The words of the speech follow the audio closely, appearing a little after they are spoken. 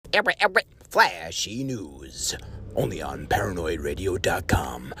Flashy news. Only on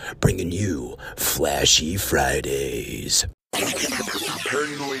ParanoidRadio.com, bringing you Flashy Fridays.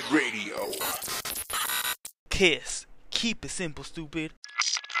 Paranoid Radio. Kiss. Keep it simple, stupid.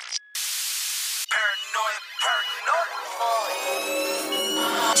 Paranoid.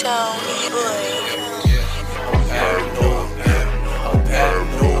 Tell me, boy. I'm paranoid. I'm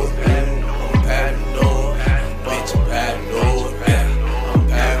paranoid. I'm paranoid. Bitch, I'm paranoid. I'm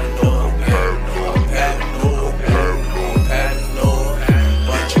paranoid. I'm paranoid. I'm paranoid.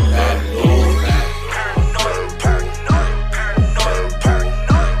 Bunch of paranoid. Paranoid, paranoid,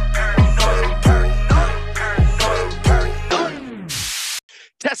 paranoid, paranoid, paranoid.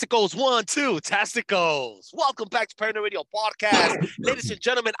 Testicles 1, 2, Testicles. Welcome back to Paranoid Radio Podcast. Ladies and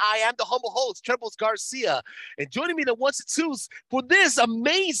gentlemen, I am the humble host, Trebles Garcia. And joining me the ones and twos for this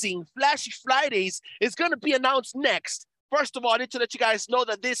amazing Flashy Fridays is going to be announced next. First of all, I need to let you guys know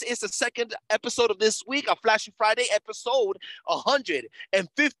that this is the second episode of this week, a Flashy Friday episode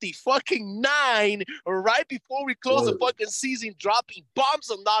 159, right before we close the fucking season, dropping bombs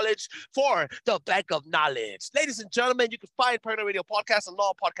of knowledge for the bank of knowledge. Ladies and gentlemen, you can find Paranoid Radio Podcast on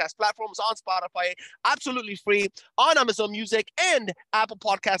all podcast platforms, on Spotify, absolutely free, on Amazon Music and Apple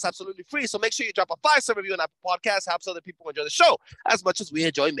Podcasts, absolutely free. So make sure you drop a 5-star review on Apple Podcasts, helps other people enjoy the show as much as we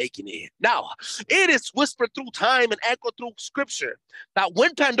enjoy making it. Now, it is whispered through time and echoed through scripture that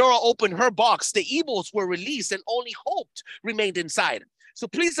when Pandora opened her box, the evils were released and only hoped remained inside. So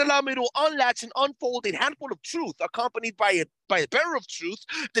please allow me to unlatch and unfold a handful of truth, accompanied by a bearer of truth,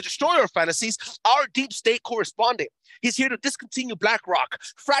 the destroyer of fantasies, our deep state correspondent. He's here to discontinue BlackRock,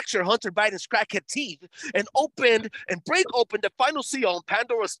 fracture Hunter Biden's crackhead teeth, and break open the final seal on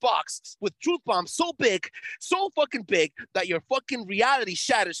Pandora's box with truth bombs so big, so fucking big, that your fucking reality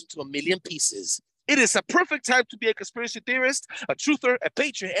shatters into a million pieces. It is a perfect time to be a conspiracy theorist, a truther, a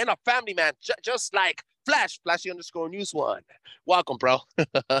patriot, and a family man, just like Flashy_News1. Welcome, bro.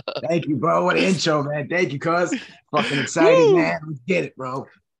 Thank you, bro. What an intro, man. Thank you, cuz. Fucking excited, man. Let's get it, bro.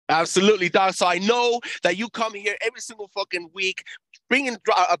 Absolutely, dog. So I know that you come here every single fucking week, bringing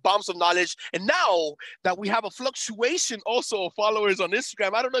bombs of knowledge. And now that we have a fluctuation also of followers on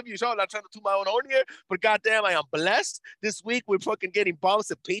Instagram, I don't know if you saw, I'm not trying to toot my own horn here, but goddamn, I am blessed. This week, we're fucking getting bombs.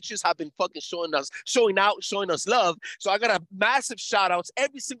 The Patriots have been fucking showing us love. So I got a massive shout outs.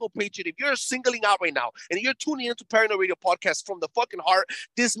 Every single Patriot, if you're singling out right now and you're tuning into Paranoid Radio Podcast from the fucking heart,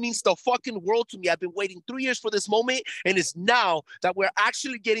 this means the fucking world to me. I've been waiting 3 years for this moment, and it's now that we're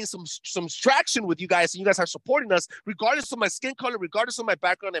actually getting some traction with you guys, and you guys are supporting us, regardless of my skin color, regardless of my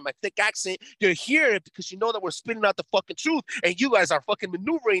background and my thick accent. You're here because you know that we're spitting out the fucking truth, and you guys are fucking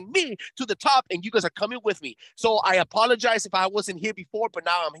maneuvering me to the top, and you guys are coming with me. So I apologize if I wasn't here before, but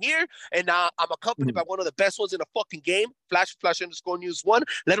now I'm here, and now I'm accompanied by one of the best ones in the fucking game, Flash_News1.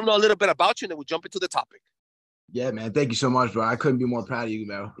 Let them know a little bit about you, and then we jump into the topic. Yeah, man. Thank you so much, bro. I couldn't be more proud of you,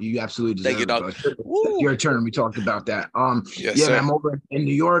 man. You absolutely deserve it, bro. Your turn. We talked about that. Yes, yeah, sir. man, I'm over in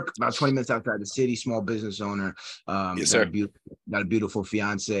New York, about 20 minutes outside the city, small business owner. Yes, sir. Got a beautiful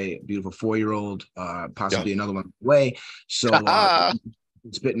fiance, beautiful 4-year-old, possibly another one away. So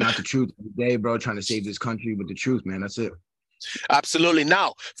spitting out the truth every day, bro, trying to save this country with the truth, man. That's it. Absolutely.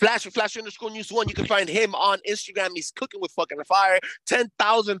 Now, Flash_News1, you can find him on Instagram. He's cooking with fucking fire.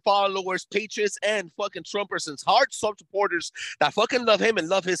 10,000 followers, Patriots, and fucking Trumpers and hard supporters that fucking love him and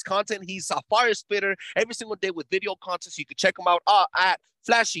love his content. He's a fire spitter every single day with video content. So you can check him out at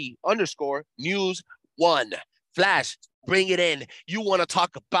Flashy_News1. Flash, bring it in. You want to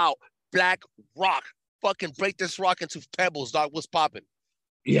talk about Black Rock. Fucking break this rock into pebbles, dog. What's popping?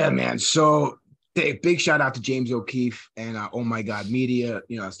 Yeah, man. So big shout out to James O'Keefe and Oh My God Media.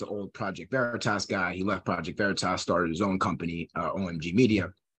 You know, that's the old Project Veritas guy. He left Project Veritas, started his own company, OMG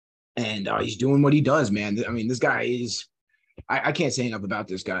Media. And he's doing what he does, man. I mean, this guy is, I can't say enough about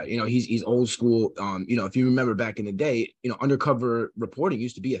this guy. You know, he's old school. You know, if you remember back in the day, you know, undercover reporting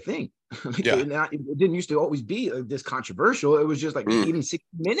used to be a thing. Yeah. It didn't used to always be this controversial. It was just like even 60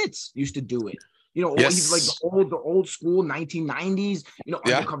 Minutes used to do it. You know, yes. He's like the old school 1990s, you know,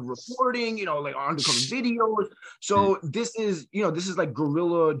 undercover reporting, you know, like undercover videos. So this is like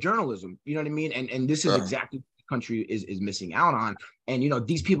guerrilla journalism, you know what I mean? And this is exactly what the country is missing out on. And, you know,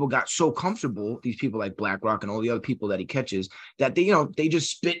 these people got so comfortable, these people like BlackRock and all the other people that he catches, that they, you know, they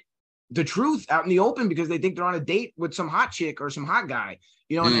just spit the truth out in the open because they think they're on a date with some hot chick or some hot guy,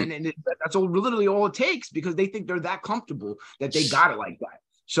 you know, and that's literally all it takes, because they think they're that comfortable that they got it like that.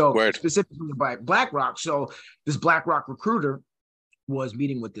 So specifically by BlackRock. So this BlackRock recruiter was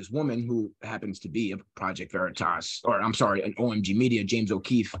meeting with this woman who happens to be a Project Veritas, or I'm sorry, an OMG Media, James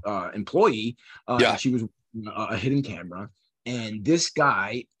O'Keefe employee. She was a hidden camera. And this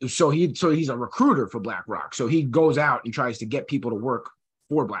guy, so he's a recruiter for BlackRock. So he goes out and tries to get people to work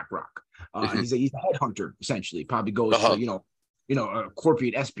for BlackRock. He's a headhunter, essentially. Probably goes to,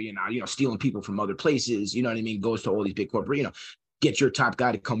 corporate espionage, stealing people from other places. You know what I mean? Goes to all these big corporate, get your top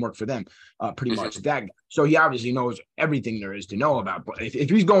guy to come work for them. Pretty much that guy. So he obviously knows everything there is to know about. But if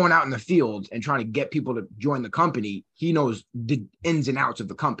he's going out in the field and trying to get people to join the company, he knows the ins and outs of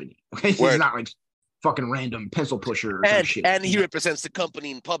the company. Okay, he's not like fucking random pencil pusher or some shit. And he represents the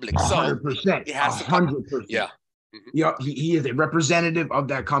company in public. 100%. He has 100%. Yeah. He is a representative of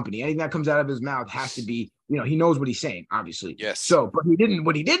that company. Anything that comes out of his mouth has to be, he knows what he's saying, obviously. Yes. So, but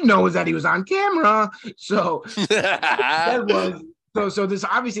what he didn't know is that he was on camera. So So this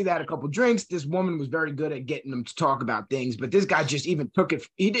obviously they had a couple drinks. This woman was very good at getting them to talk about things, but this guy just even took it.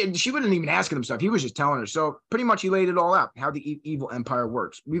 She wasn't even asking him stuff. He was just telling her. So pretty much he laid it all out, how the evil empire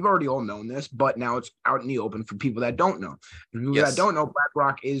works. We've already all known this, but now it's out in the open for people that don't know. For people that don't know,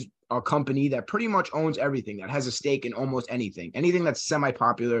 BlackRock is a company that pretty much owns everything, that has a stake in almost anything that's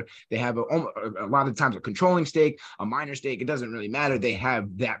semi-popular. They have a lot of times a controlling stake, a minor stake. It doesn't really matter. They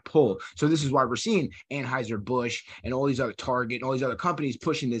have that pull. So this is why we're seeing Anheuser-Busch and all these other Target and all these other companies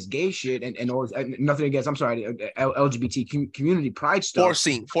pushing this gay shit and all this, and nothing against, LGBT community pride stuff.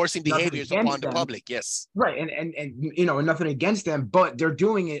 Forcing behaviors upon the public. Yes. Right. And nothing against them, but they're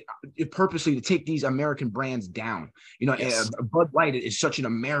doing it purposely to take these American brands down. Bud Light is such an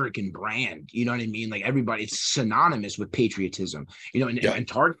American brand, you know what I mean? Like everybody, it's synonymous with patriotism, and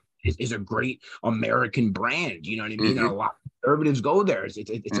Target is a great American brand, you know what I mean? And a lot of conservatives go there. It's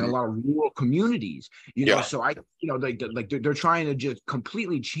in a lot of rural communities, so they're trying to just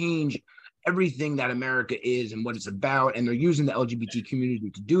completely change everything that America is and what it's about, and they're using the LGBT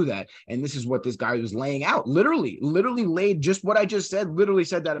community to do that. And this is what this guy was laying out, literally laid just what I just said, literally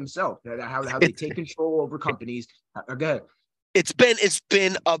said that himself, how they take control over companies. Go ahead. It's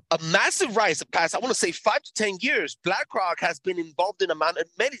been a massive rise the past, I want to say 5 to 10 years. BlackRock has been involved in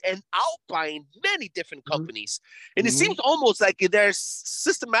many and outbuying many different companies. And it seems almost like they're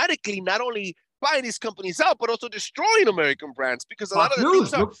systematically not only buying these companies out, but also destroying American brands, because a lot of the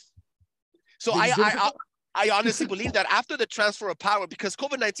things are. So I honestly believe that after the transfer of power, because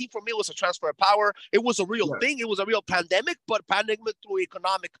COVID-19 for me was a transfer of power, it was a real thing. It was a real pandemic, but pandemic through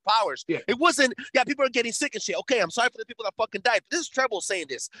economic powers. Yeah. It wasn't, people are getting sick and shit. Okay, I'm sorry for the people that fucking died. But this is Trebles saying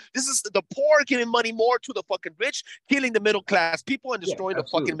this. This is the poor giving money more to the fucking rich, killing the middle class people and destroying the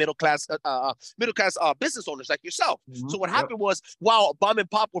fucking middle class business owners like yourself. So what happened was, while Mom and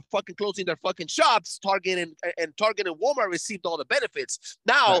Pop were fucking closing their fucking shops, Target and Walmart received all the benefits.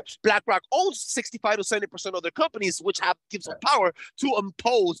 Now BlackRock owns 65 to 70% of their companies, which gives them power to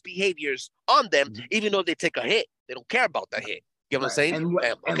impose behaviors on them, even though they take a hit. They don't care about that hit. You know what I'm saying?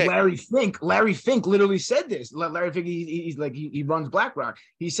 And Larry Fink literally said this. Larry Fink, he runs BlackRock.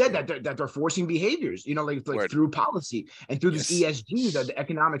 He said that they're forcing behaviors, like through policy and through this ESG, the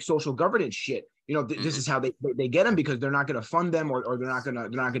economic social governance shit. This is how they get them, because they're not going to fund them, or they're not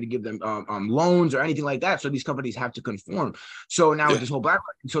going to give them loans or anything like that. So these companies have to conform. So now with this whole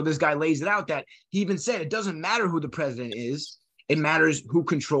BlackRock, so this guy lays it out that he even said it doesn't matter who the president is. It matters who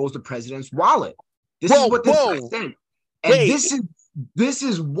controls the president's wallet. This is what this guy said. And this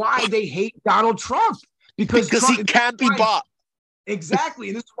is why they hate Donald Trump, because Trump he can't be bought. Exactly.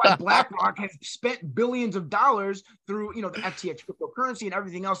 And this is why BlackRock has spent billions of dollars through, the FTX cryptocurrency and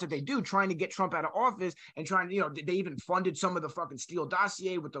everything else that they do, trying to get Trump out of office, and trying to, they even funded some of the fucking Steele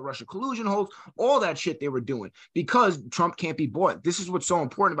dossier with the Russia collusion hoax, all that shit they were doing, because Trump can't be bought. This is what's so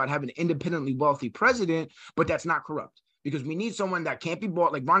important about having an independently wealthy president, but that's not corrupt, because we need someone that can't be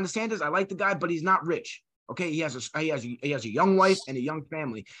bought. Like Ron DeSantis, I like the guy, but he's not rich. Okay, he has a young wife and a young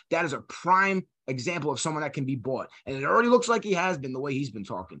family. That is a prime example of someone that can be bought, and it already looks like he has been, the way he's been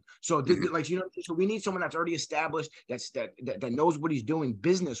talking. So, so we need someone that's already established, that knows what he's doing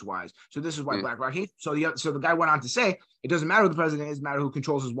business wise. So this is why BlackRock hates. So the guy went on to say, it doesn't matter who the president is, it matter who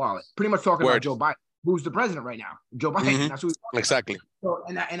controls his wallet. Pretty much talking about Joe Biden. Who's the president right now? Joe Biden. That's who he's talking exactly. About.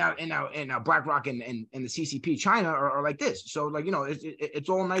 So and BlackRock and the CCP China are like this. So it's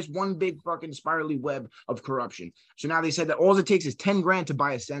all nice, one big fucking spirally web of corruption. So now they said that all it takes is 10 grand to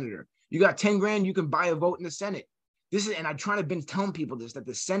buy a senator. You got 10 grand, you can buy a vote in the Senate. And I'm trying to been telling people this, that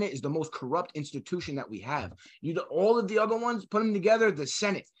the Senate is the most corrupt institution that we have. All of the other ones, put them together, the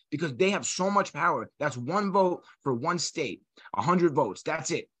Senate, because they have so much power. That's one vote for one state, 100 votes. That's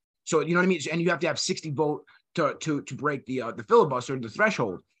it. So you know what I mean? And you have to have 60 vote to break the filibuster, the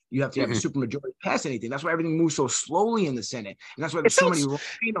threshold. You have to have a supermajority to pass anything. That's why everything moves so slowly in the Senate. And that's why there's so many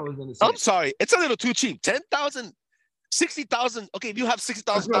Latinos in the Senate. I'm sorry. It's a little too cheap. 10,000, 60,000. Okay, if you have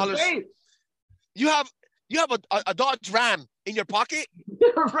 $60,000, you You have a Dodge Ram in your pocket.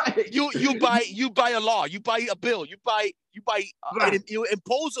 Right. You buy a law. You buy a bill. You buy Right. and you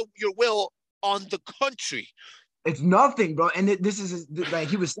impose your will on the country. It's nothing, bro. And this is like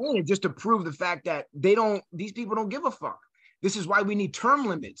he was saying it just to prove the fact that these people don't give a fuck. This is why we need term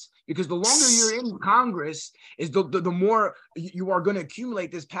limits, because the longer you're in Congress is the more you are going to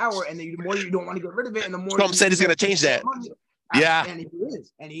accumulate this power, and the more you don't want to get rid of it, and the more Trump said he's going to change that. Yeah.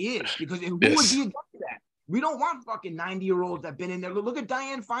 And he is, because who would be against that? We don't want fucking 90-year-olds that been in there. Look at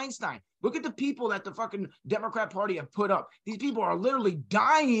Dianne Feinstein. Look at the people that the fucking Democrat Party have put up. These people are literally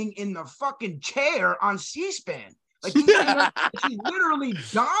dying in the fucking chair on C-SPAN. Like she's literally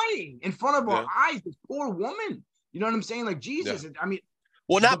dying in front of our eyes. This poor woman. You know what I'm saying? Like Jesus. I mean,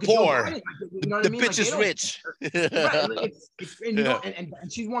 well, not poor. Biden, you know what the I mean? bitch is rich. Right. And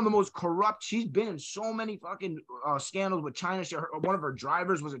she's one of the most corrupt. She's been in so many fucking scandals with China. One of her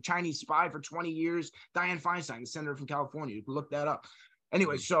drivers was a Chinese spy for 20 years. Dianne Feinstein, the senator from California. You can look that up.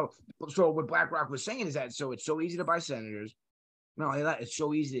 Anyway, so what BlackRock was saying is that it's so easy to buy senators. Not only that, it's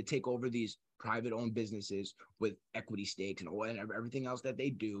so easy to take over these private-owned businesses with equity stakes and oil and everything else that they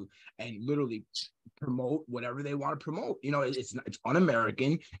do, and literally promote whatever they want to promote. You know, it's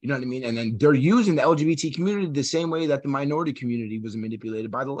un-American. You know what I mean? And then they're using the LGBT community the same way that the minority community was manipulated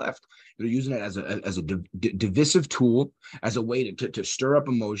by the left. They're using it as a divisive tool, as a way to stir up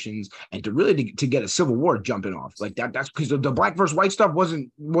emotions and to really to get a civil war jumping off like that. That's because the black versus white stuff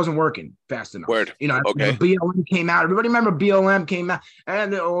wasn't working fast enough. Word. You know, okay. BLM came out. Everybody remember BLM came out,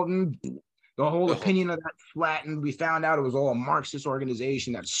 and the whole opinion of that flattened. We found out it was all a Marxist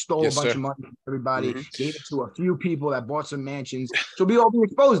organization that stole a bunch of money from everybody, gave it to a few people that bought some mansions. So we all be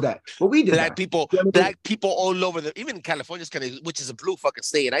exposed that. But we did black people all over even in California, which is a blue fucking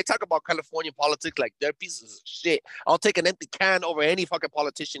state. And I talk about California politics like they're pieces of shit. I'll take an empty can over any fucking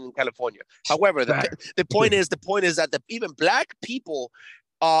politician in California. However, the point is that even black people,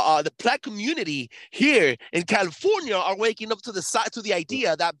 the black community here in California are waking up to the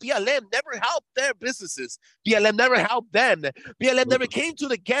idea that BLM never helped their businesses. BLM never helped them. BLM never came to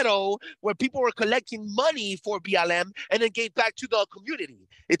the ghetto where people were collecting money for BLM and then gave back to the community.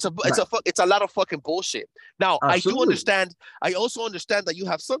 It's a lot of fucking bullshit. Now, Absolutely. I also understand that you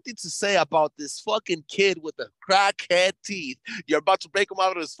have something to say about this fucking kid with the crackhead teeth. You're about to break him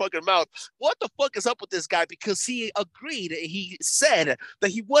out of his fucking mouth. What the fuck is up with this guy? Because he agreed, he said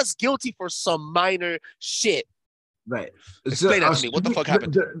that he was guilty for some minor shit. Right. Explain that to me. What the fuck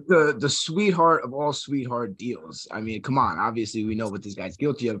happened? The sweetheart of all sweetheart deals. I mean, come on. Obviously, we know what this guy's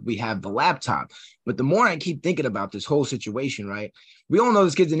guilty of. We have the laptop. But the more I keep thinking about this whole situation, right? We all know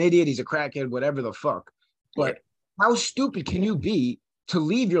this kid's an idiot. He's a crackhead, whatever the fuck. But how stupid can you be to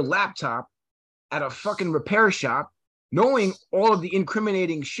leave your laptop at a fucking repair shop knowing all of the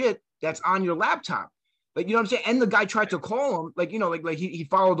incriminating shit that's on your laptop? Like, you know what I'm saying? And the guy tried to call him, like, you know, like he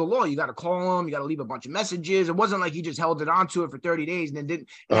followed the law. You got to call him. You got to leave a bunch of messages. It wasn't like he just held it onto it for 30 days and then didn't,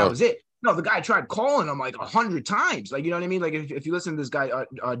 and that was it. No, the guy tried calling him like 100 times. Like, you know what I mean? Like, if you listen to this guy,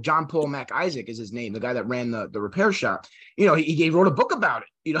 John Paul Mac Isaac is his name, the guy that ran the repair shop. You know, he wrote a book about it.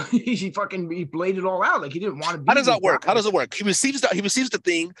 You know, he played it all out. Like, he didn't want to be. How does that work? How does it work? He receives the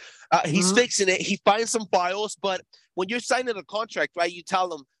thing. He's fixing it. He finds some files, but when you're signing a contract, right, you tell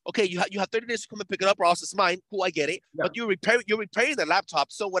them, okay, you have 30 days to come and pick it up, or else it's mine. Cool, I get it. Yeah. But you're repairing the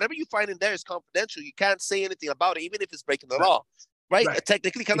laptop, so whatever you find in there is confidential. You can't say anything about it, even if it's breaking the law, right?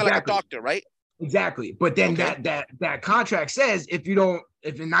 Technically, kind of like a doctor, right? Exactly. But then that contract says if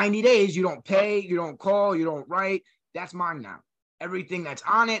in 90 days you don't pay, you don't call, you don't write, that's mine now. Everything that's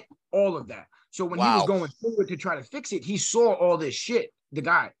on it, all of that. So when he was going forward to try to fix it, he saw all this shit, the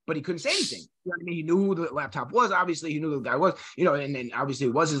guy, but he couldn't say anything. You know what I mean? He knew who the laptop was. Obviously, he knew who the guy was, you know, and then obviously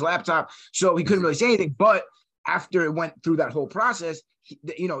it was his laptop. So he couldn't really say anything. But after it went through that whole process,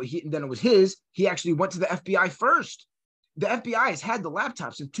 then it was his. He actually went to the FBI first. The FBI has had the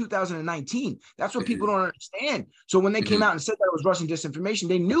laptop since 2019. That's what people don't understand. So when they came out and said that it was Russian disinformation,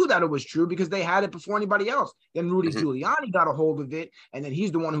 they knew that it was true because they had it before anybody else. Then Rudy Giuliani got a hold of it, and then he's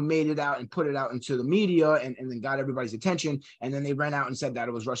the one who made it out and put it out into the media and then got everybody's attention. And then they ran out and said that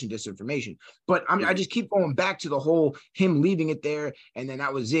it was Russian disinformation. But I just keep going back to the whole him leaving it there, and then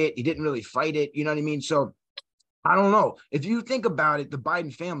that was it. He didn't really fight it. You know what I mean? So I don't know. If you think about it, the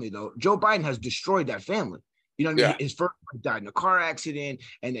Biden family, though, Joe Biden has destroyed that family. You know what I mean? His first wife died in a car accident,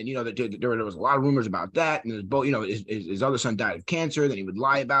 and then, you know, there was a lot of rumors about that. And his other son died of cancer. Then he would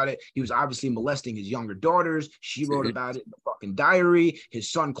lie about it. He was obviously molesting his younger daughters. She wrote about it in the fucking diary.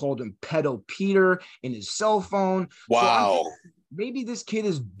 His son called him Pedo Peter in his cell phone. Wow. So maybe this kid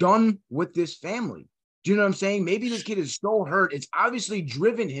is done with this family. Do you know what I'm saying? Maybe this kid is so hurt. It's obviously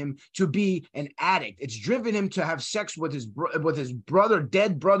driven him to be an addict. It's driven him to have sex with his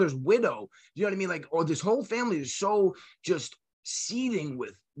dead brother's widow. You know what I mean? Like, oh, this whole family is so just seething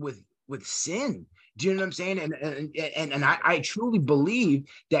with sin. Do you know what I'm saying? And I truly believe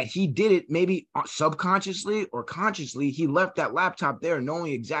that he did it, maybe subconsciously or consciously. He left that laptop there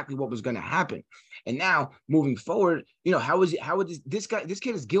knowing exactly what was going to happen. And now moving forward, you know, how would this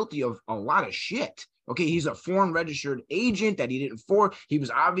kid is guilty of a lot of shit. Okay, he's a foreign registered agent that he didn't for. He was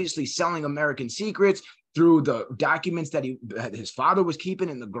obviously selling American secrets through the documents that his father was keeping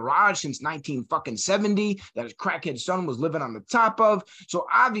in the garage since 1970 that his crackhead son was living on the top of. So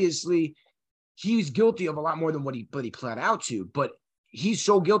obviously he's guilty of a lot more than what he pled out to. But he's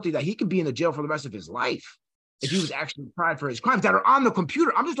so guilty that he could be in the jail for the rest of his life if he was actually tried for his crimes that are on the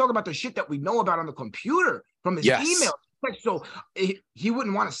computer. I'm just talking about the shit that we know about on the computer from his email. So he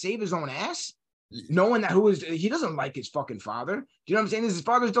wouldn't want to save his own ass, knowing that he doesn't like his fucking father. Do you know what I'm saying? His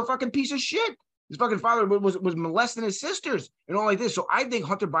father's a fucking piece of shit. His fucking father was molesting his sisters and all like this. So I think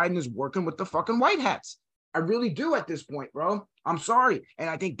Hunter Biden is working with the fucking white hats. I really do at this point, bro. I'm sorry. And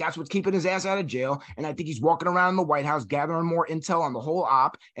I think that's what's keeping his ass out of jail. And I think he's walking around in the White House gathering more intel on the whole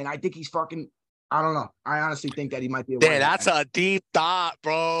op. And I think he's fucking, I don't know. I honestly think that he might be. Damn, that's a deep thought,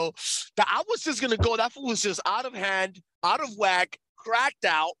 bro. I was just going to go. That fool was just out of hand, out of whack, cracked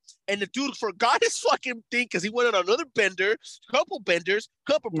out. And the dude forgot his fucking thing because he went on another couple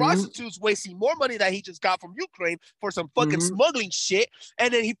prostitutes, wasting more money that he just got from Ukraine for some fucking smuggling shit.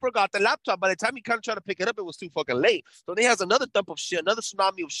 And then he forgot the laptop. By the time he kind of tried to pick it up, it was too fucking late. So then he has another dump of shit, another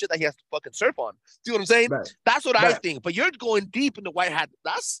tsunami of shit that he has to fucking surf on. See what I'm saying? Right. That's what I think. But you're going deep in the white hat.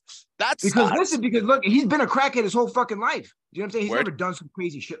 That's because look, he's been a crackhead his whole fucking life. You know what I'm saying? He's never done some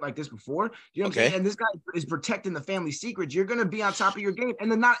crazy shit like this before. You know what I'm saying? And this guy is protecting the family secrets. You're gonna be on top of your game. And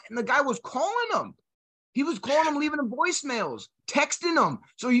the guy was calling him. He was calling him, leaving him voicemails, texting him.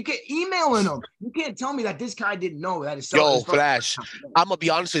 So you get emailing him. You can't tell me that this guy didn't know that. Flash. I'm gonna be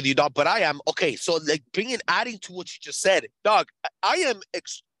honest with you, dog. But I am okay. So like adding to what you just said, dog. I'm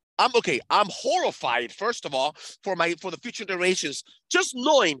horrified. First of all, for the future generations, just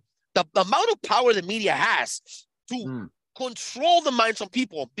knowing the amount of power the media has to control the minds of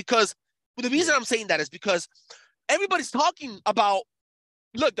people. Because the reason I'm saying that is because everybody's talking about,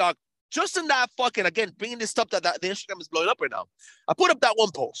 look, dog, just in that fucking, again, bringing this stuff that the Instagram is blowing up right now. I put up that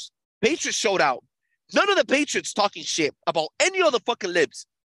one post. Patriots showed out. None of the Patriots talking shit about any other fucking libs.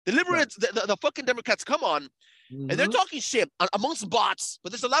 The liberates, the fucking Democrats come on, and they're talking shit amongst bots,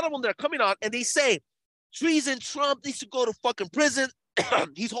 but there's a lot of them that are coming on, and they say, treason, Trump needs to go to fucking prison.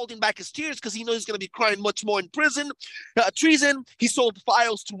 He's holding back his tears because he knows he's going to be crying much more in prison. Treason, he sold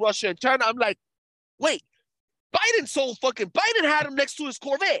files to Russia and China. I'm like, wait, Biden had him next to his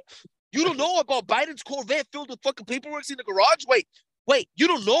Corvette. You don't know about Biden's Corvette filled with fucking paperwork in the garage? Wait, you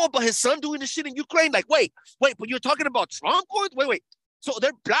don't know about his son doing this shit in Ukraine? Like, wait, but you're talking about Trump? Wait. So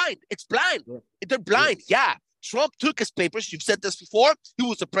they're blind. It's blind. They're blind. Yeah. Trump took his papers. You've said this before. He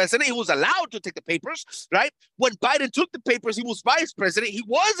was the president. He was allowed to take the papers, right? When Biden took the papers, he was vice president. He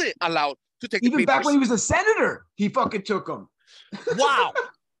wasn't allowed to take the papers. Even back when he was a senator, he fucking took them. Wow.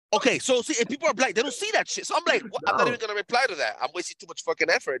 Okay, so see, if people are blind, they don't see that shit. So I'm like, I'm not even going to reply to that. I'm wasting too much fucking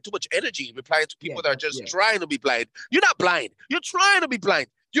effort, too much energy replying to people that are just trying to be blind. You're not blind. You're trying to be blind.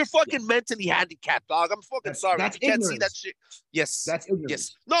 You're fucking mentally handicapped, dog. I'm fucking sorry. That's you can't see that shit. Yes. That's ignorant.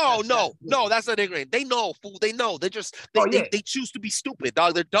 Yes. No, that's not ignorant. They know, fool. They know. They just, they choose to be stupid,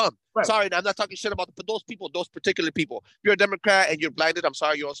 dog. They're dumb. Right. Sorry, I'm not talking shit about those people, those particular people. You're a Democrat and you're blinded. I'm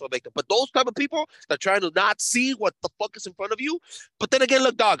sorry, you're also a victim. But those type of people that are trying to not see what the fuck is in front of you. But then again,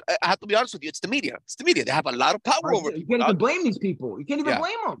 look, dog, I have to be honest with you. It's the media. It's the media. They have a lot of power over people. You can't even blame these people. You can't even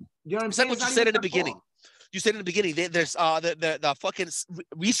blame them. You know what I'm saying? What you said in the beginning. You said in the beginning, there's the fucking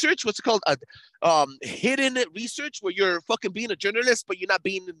research. What's it called? Hidden research, where you're fucking being a journalist, but you're not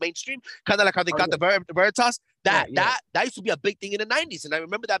being in mainstream. Kind of like how they got the Veritas. That used to be a big thing in the 90s, and I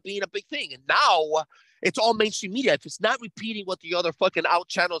remember that being a big thing. And now it's all mainstream media. If it's not repeating what the other fucking out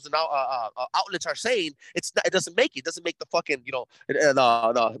channels and outlets are saying, it doesn't make it. It doesn't make the fucking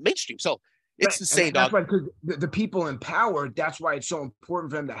the mainstream. So. It's insane, dog. That's why, because the people in power, that's why it's so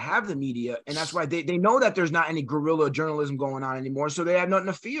important for them to have the media. And that's why they know that there's not any guerrilla journalism going on anymore. So they have nothing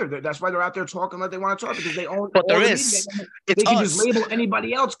to fear. That's why they're out there talking like they want to talk, because they own. But there is. They can just label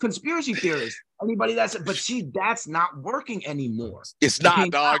anybody else conspiracy theorists. Anybody but see, that's not working anymore. It's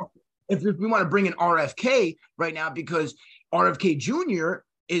not, dog. If we want to bring in RFK right now, because RFK Jr.,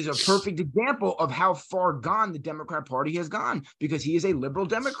 is a perfect example of how far gone the Democrat Party has gone, because he is a liberal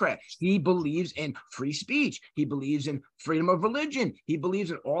Democrat. He believes in free speech. He believes in freedom of religion. He believes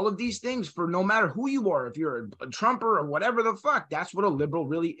in all of these things for no matter who you are, if you're a Trumper or whatever the fuck, that's what a liberal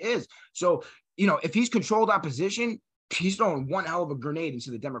really is. So, you know, if he's controlled opposition, he's throwing one hell of a grenade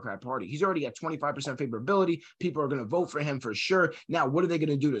into the Democrat Party. He's already at 25% favorability. People are going to vote for him for sure. Now, what are they going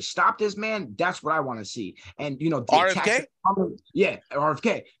to do to stop this man? That's what I want to see. And, you know, the RFK?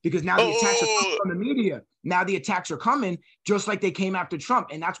 RFK, because now the attacks are coming from the media. Now the attacks are coming just like they came after Trump.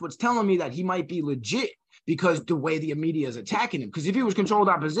 And that's what's telling me that he might be legit, because the way the media is attacking him. Because if he was controlled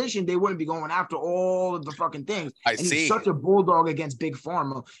opposition, they wouldn't be going after all of the fucking things. He's such a bulldog against Big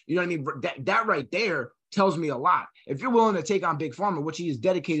Pharma. You know what I mean? That right there tells me a lot. If you're willing to take on Big Pharma, which he has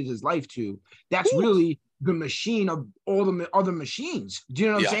dedicated his life to, that's really the machine of all the other machines. Do you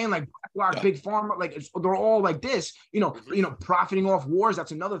know what I'm saying? Like BlackRock, Big Pharma, like they're all like this. You know, profiting off wars.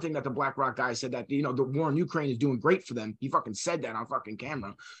 That's another thing that the BlackRock guy said, that the war in Ukraine is doing great for them. He fucking said that on fucking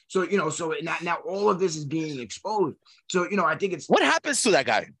camera. So so now all of this is being exposed. So I think it's what happens to that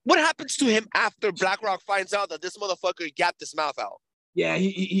guy. What happens to him after BlackRock finds out that this motherfucker gapped his mouth out? Yeah,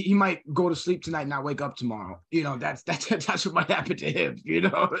 he might go to sleep tonight and not wake up tomorrow. That's what might happen to him.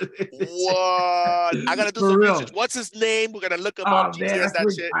 What? I gotta do some research. What's his name? We're gonna look him up. Man,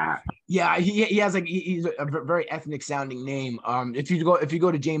 that shit. Yeah, he has he's a very ethnic sounding name. If you go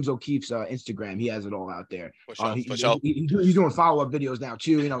to James O'Keefe's Instagram, he has it all out there. For sure. He's doing follow-up videos now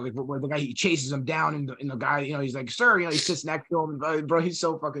too. Like where the guy, he chases him down, and the guy, he's like, sir, he sits next to him, bro. He's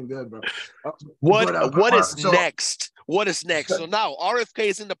so fucking good, bro. What is next? What is next? So now RFK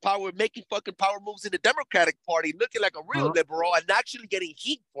is in the power, making fucking power moves in the Democratic Party, looking like a real liberal and actually getting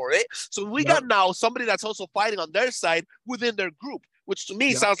heat for it. So we got now somebody that's also fighting on their side within their group, which to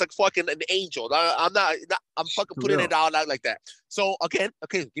me sounds like fucking an angel. I'm fucking putting it out like that. So again,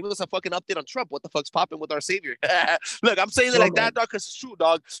 give us a fucking update on Trump. What the fuck's popping with our savior? Look, I'm saying it like that, dog, because it's true,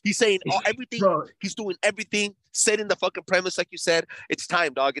 dog. He's saying everything. Bro. He's doing everything, setting the fucking premise, like you said. It's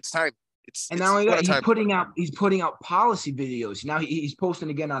time, dog. It's time. And now he's putting out policy videos. Now he's posting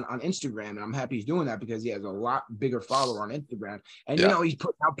again on Instagram, and I'm happy he's doing that because he has a lot bigger follower on Instagram. And he's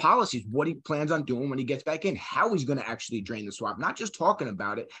putting out policies, what he plans on doing when he gets back in, how he's going to actually drain the swamp, not just talking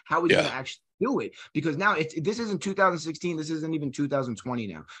about it, how he's going to actually do it. Because now this isn't 2016, this isn't even 2020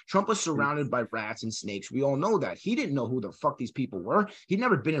 now. Trump was surrounded by rats and snakes. We all know that. He didn't know who the fuck these people were. He'd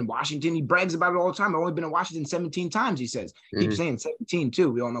never been in Washington. He brags about it all the time. I've only been in Washington 17 times, he says. Keeps saying 17 too.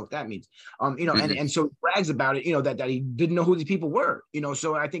 We all know what that means. And so he brags about it, that he didn't know who these people were.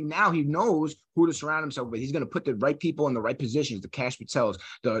 So I think now he knows who to surround himself with. He's going to put the right people in the right positions, the Cash Patels,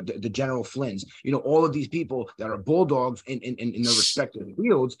 the General Flynn's, all of these people that are bulldogs in their respective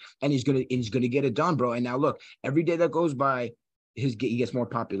fields, and he's going to get it done, bro. And now look, every day that goes by, he gets more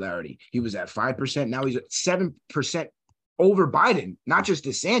popularity. He was at 5%, now he's at 7% over Biden, not just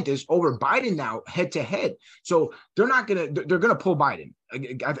DeSantis, over Biden now, head to head. So they're gonna pull Biden. I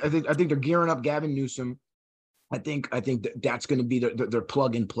think they're gearing up Gavin Newsom. I think that's going to be their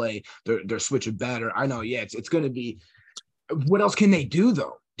plug and play, their switch of batter. I know, it's going to be. What else can they do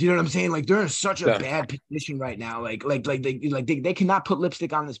though? Do you know what I'm saying? Like they're in such a bad position right now. Like they cannot put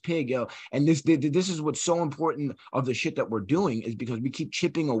lipstick on this pig, yo. And this is what's so important of the shit that we're doing, is because we keep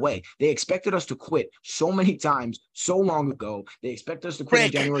chipping away. They expected us to quit so many times, so long ago. They expect us to quit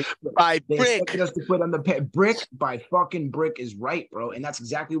in January. They expected us to quit on the brick by fucking brick is right, bro. And that's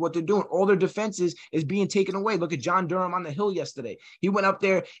exactly what they're doing. All their defenses is being taken away. Look at John Durham on the Hill yesterday. He went up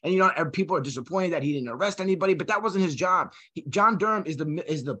there, and people are disappointed that he didn't arrest anybody, but that wasn't his job. John Durham is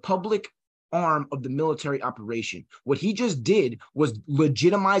the public arm of the military operation. What he just did was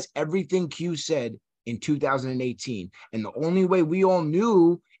legitimize everything Q said in 2018. And the only way we all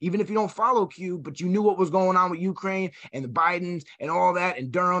knew, even if you don't follow Q, but you knew what was going on with Ukraine and the Bidens and all that,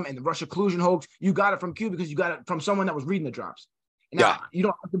 and Durham and the Russia collusion hoax, you got it from Q because you got it from someone that was reading the drops. Now, you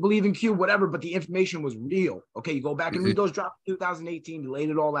don't have to believe in Q, whatever, but the information was real. Okay, you go back and read those drops in 2018, you laid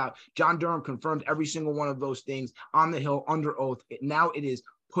it all out. John Durham confirmed every single one of those things on the Hill under oath. Now it is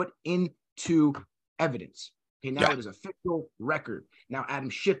put into evidence. Okay, now it is official record. Now Adam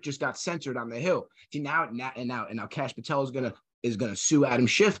Schiff just got censored on the Hill. See, now Cash Patel is gonna sue Adam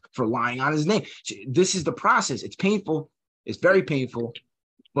Schiff for lying on his name. See, this is the process. It's painful. It's very painful,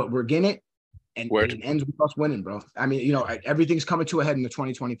 but we're getting it. And it ends with us winning, bro. I mean, everything's coming to a head in the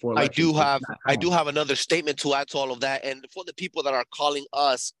 2024 election. I do have another statement to add to all of that. And for the people that are calling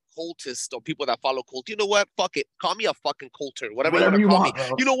us cultists or people that follow cult, you know what? Fuck it. Call me a fucking culter. Whatever you want to call me.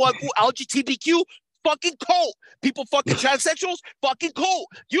 Bro. You know what? LGBTQ? fucking cult. People fucking transsexuals, fucking cult.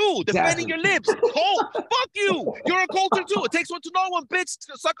 You defending your lips, cult. Fuck you. You're a culter too. It takes one to know one, bitch.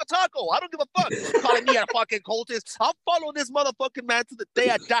 To suck a taco. I don't give a fuck. Calling me a fucking cultist. I'll follow this motherfucking man to the day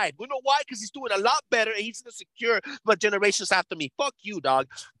I died. You know why? Because he's doing a lot better and he's gonna secure my generations after me. Fuck you, dog.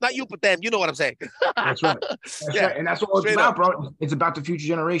 Not you, but them. You know what I'm saying. That's right. That's right. And that's what it's about, bro. It's about the future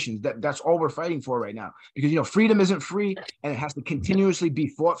generations. That's all we're fighting for right now. Because freedom isn't free and it has to continuously be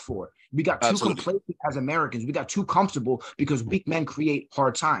fought for. We got too complacent as Americans. We got too comfortable because weak men create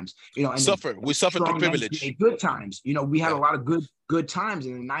hard times. And we suffer through privilege. Good times. We had a lot of good times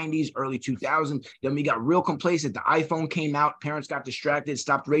in the 90s, early 2000s. Then we got real complacent. The iPhone came out. Parents got distracted,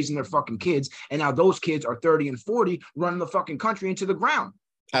 stopped raising their fucking kids. And now those kids are 30 and 40 running the fucking country into the ground.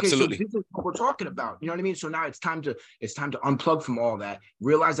 Okay, absolutely. So this is what we're talking about. You know what I mean? So now it's time to unplug from all that.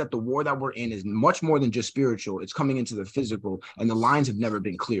 Realize that the war that we're in is much more than just spiritual. It's coming into the physical, and the lines have never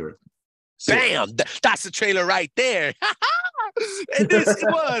been clearer. Bam! That's the trailer right there. And this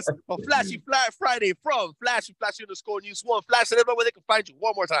was a Flashy Friday from Flashy _News 1. Flash, everybody where they can find you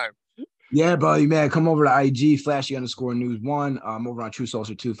one more time. Yeah, buddy, man. Come over to IG, Flashy _News 1. Over on True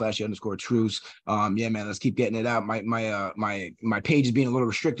Social 2, Flashy _Truce. Yeah, man. Let's keep getting it out. My page is being a little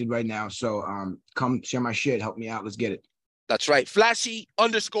restricted right now, so come share my shit. Help me out. Let's get it. That's right. Flashy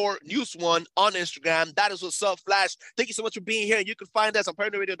 _News 1 on Instagram. That is what's up, Flash. Thank you so much for being here. You can find us on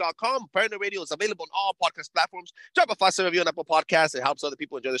ParanoidRadio.com. Paranoid Radio is available on all podcast platforms. Drop a 5-star review on Apple Podcasts. It helps other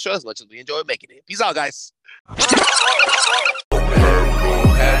people enjoy the show as much as we enjoy making it. Peace out, guys.